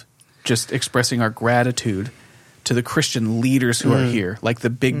service of just expressing our gratitude to the Christian leaders who are here, like the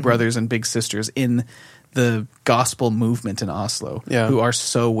big brothers and big sisters in the gospel movement in Oslo, who are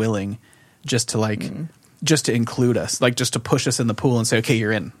so willing just to just to include us, like just to push us in the pool and say, okay,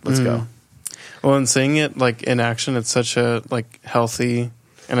 you're in, let's go. Well, and seeing it like in action, it's such a healthy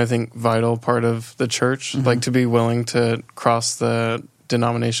and I think vital part of the church, like to be willing to cross the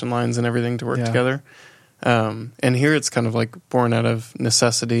denomination lines and everything to work together. And here it's kind of like born out of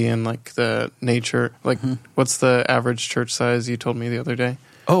necessity and like the nature. Like, what's the average church size you told me the other day?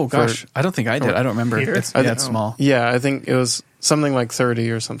 Oh gosh, I don't think I did. I don't remember. It's small. Yeah, I think it was something like 30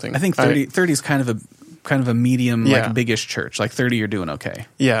 or something. I think 30 is kind of a medium, like biggish church. Like 30, you're doing okay.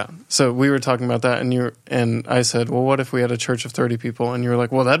 Yeah. So we were talking about that, and I said, well, what if we had a church of 30 people? And you were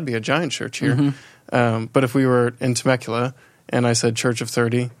like, well, that'd be a giant church here. But if we were in Temecula, and I said church of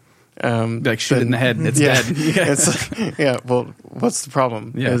 30, like shoot it in the head, and it's dead. It's like, well, what's the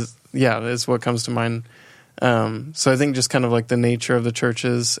problem? Is what comes to mind. So I think just kind of like the nature of the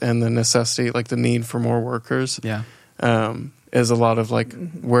churches and the necessity, like the need for more workers, is a lot of like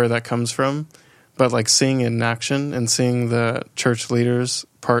where that comes from. But like seeing it in action and seeing the church leaders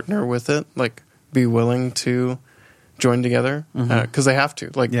partner with it, like be willing to join together because they have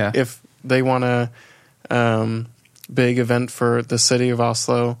to. Like if they want a big event for the city of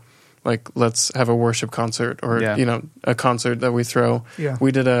Oslo, like let's have a worship concert or a concert that we throw.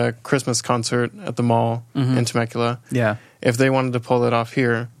 We did a Christmas concert at the mall in Temecula. If they wanted to pull it off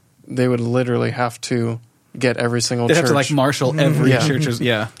here, they would literally have to get every single church. They have to like marshal every church's.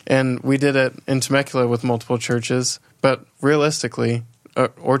 And we did it in Temecula with multiple churches, but realistically,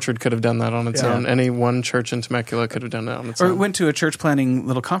 Orchard could have done that on its own. Any one church in Temecula could have done that on its own. Or went to a church planning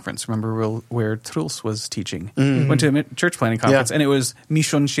little conference. Remember where Truls was teaching? Went to a church planning conference, and it was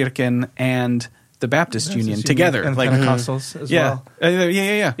Misjonskirken and the Baptist Union together, and like Pentecostals as well.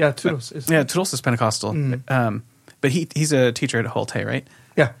 Yeah, Truls is Truls is Pentecostal, but he's a teacher at Holte, right?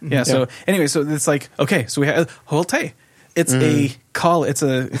 Yeah. So anyway, so it's like, okay, so we have Holte. It's call it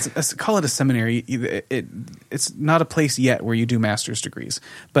a seminary. It's not a place yet where you do master's degrees,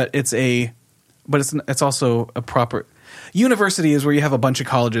 but it's also a proper university is where you have a bunch of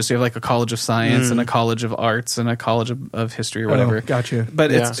colleges. So you have like a college of science and a college of arts and a college of history or whatever. Gotcha.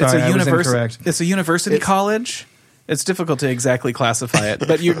 But it's a university. It's a university college. It's difficult to exactly classify it,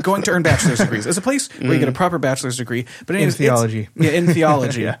 but you're going to earn bachelor's degrees. It's a place where you get a proper bachelor's degree, but in theology. In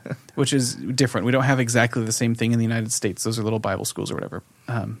theology, which is different. We don't have exactly the same thing in the United States. Those are little Bible schools or whatever.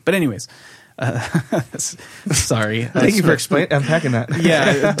 But anyways, sorry. Thank you for unpacking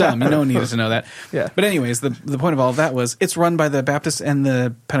that. Dumb. No one needed to know that. But anyways, the point of all of that was it's run by the Baptists and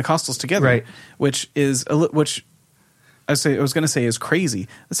the Pentecostals together, right? Which I was going to say is crazy.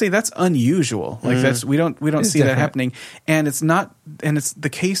 Let's say that's unusual. Like that's we don't see that happening, and it's not. And it's the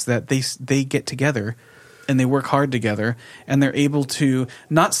case that they get together and they work hard together, and they're able to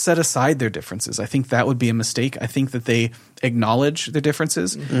not set aside their differences. I think that would be a mistake. I think that they acknowledge their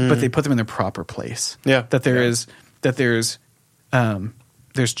differences, but they put them in their proper place. That there's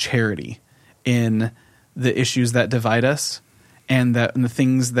charity in the issues that divide us, and the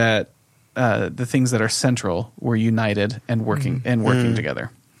things that are central were united and working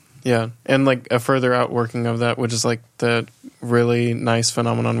together. Yeah, and like a further outworking of that, which is like the really nice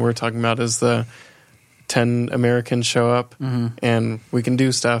phenomenon we're talking about, is the 10 Americans show up and we can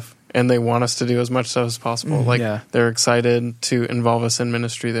do stuff, and they want us to do as much stuff as possible. They're excited to involve us in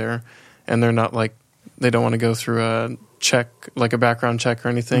ministry there, and they're not like, they don't want to go through a check, like a background check or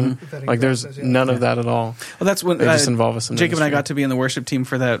anything. Like there's none of that at all. Well, that's when they just involve us in Jacob ministry. and I got to be in the worship team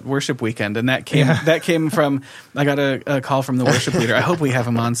for that worship weekend, and that came from, I got a call from the worship leader. I hope we have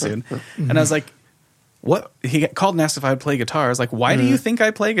him on soon. And I was like, what? He called and asked if I would play guitar. I was like, why do you think I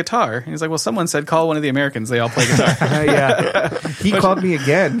play guitar? And he's like, well, someone said call one of the Americans. They all play guitar. He called me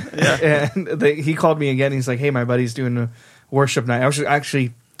again. And he called me again. He's like, hey, my buddy's doing a worship night.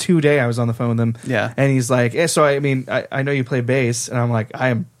 Actually 2 2 days I was on the phone with him. Yeah. And he's like, so I mean, I know you play bass. And I'm like, I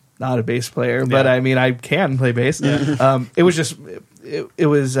am not a bass player, but I mean, I can play bass. Yeah. It was just, it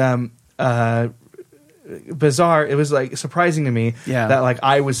was bizarre. It was like surprising to me that like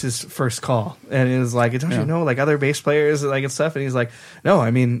I was his first call. And it was like, don't you know like other bass players like and stuff? And he's like, no,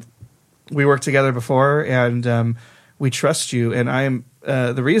 I mean, we worked together before and we trust you. And I am,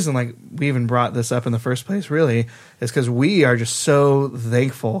 the reason like we even brought this up in the first place really is because we are just so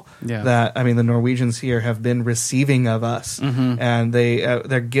thankful that I mean the Norwegians here have been receiving of us and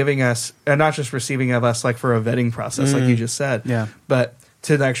they're giving us and not just receiving of us like for a vetting process like you just said but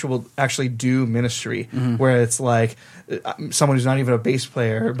to actually do ministry where it's like someone who's not even a bass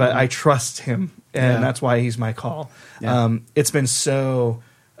player but I trust him and that's why he's my call. It's been so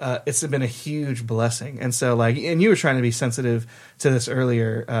it's been a huge blessing. And so like, and you were trying to be sensitive to this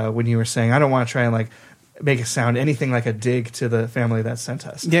earlier when you were saying, I don't want to try and like make it sound anything like a dig to the family that sent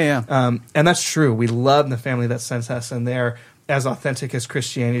us. And that's true. We love the family that sent us and they're as authentic as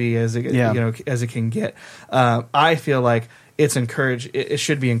Christianity as it, you know, as it can get. I feel like it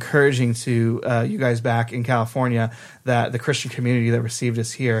should be encouraging to you guys back in California that the Christian community that received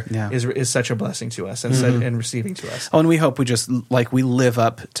us here is such a blessing to us and receiving to us. Oh, and we hope we live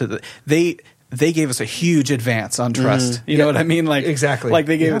up to they gave us a huge advance on trust. You know what I mean? Like exactly. Like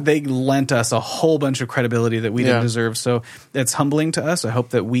they lent us a whole bunch of credibility that we didn't deserve. So it's humbling to us. I hope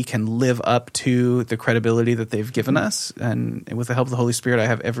that we can live up to the credibility that they've given us, and with the help of the Holy Spirit, I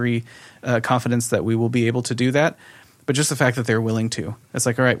have every confidence that we will be able to do that. But just the fact that they're willing to. It's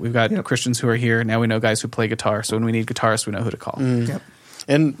like, all right, we've got Christians who are here. Now we know guys who play guitar. So when we need guitarists, we know who to call.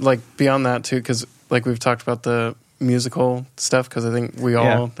 And like beyond that too, because like we've talked about the musical stuff, because I think we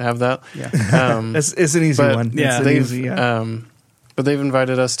all have that. It's an easy one. But they've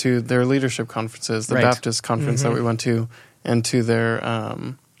invited us to their leadership conferences, the Baptist conference that we went to, and to their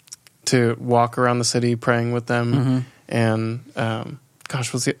to walk around the city praying with them and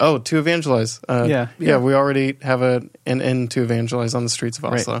to evangelize. We already have an end to evangelize on the streets of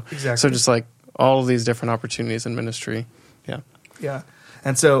Oslo. Exactly. So just like all of these different opportunities in ministry. Yeah.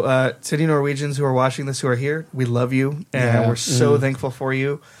 And so to the Norwegians who are watching this, who are here, we love you and we're so thankful for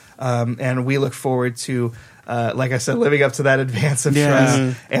you. And we look forward to, like I said, living up to that advance of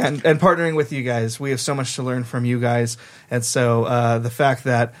trust and partnering with you guys. We have so much to learn from you guys. And so the fact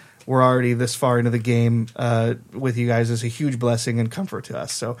that we're already this far into the game with you guys is a huge blessing and comfort to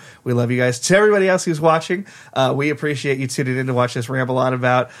us. So we love you guys. To everybody else who's watching, we appreciate you tuning in to watch us ramble on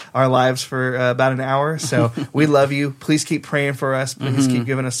about our lives for about an hour. So we love you. Please keep praying for us. Please keep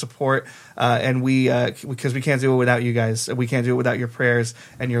giving us support. And because we can't do it without you guys. We can't do it without your prayers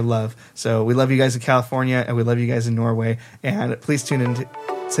and your love. So we love you guys in California and we love you guys in Norway. And please tune in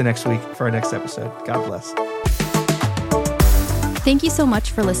to next week for our next episode. God bless. Thank you so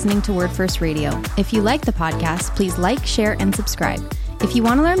much for listening to Word First Radio. If you like the podcast, please like, share, and subscribe. If you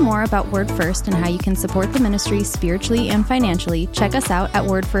want to learn more about Word First and how you can support the ministry spiritually and financially, check us out at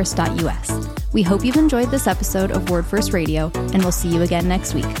wordfirst.us. We hope you've enjoyed this episode of Word First Radio, and we'll see you again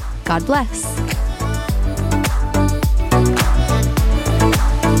next week. God bless.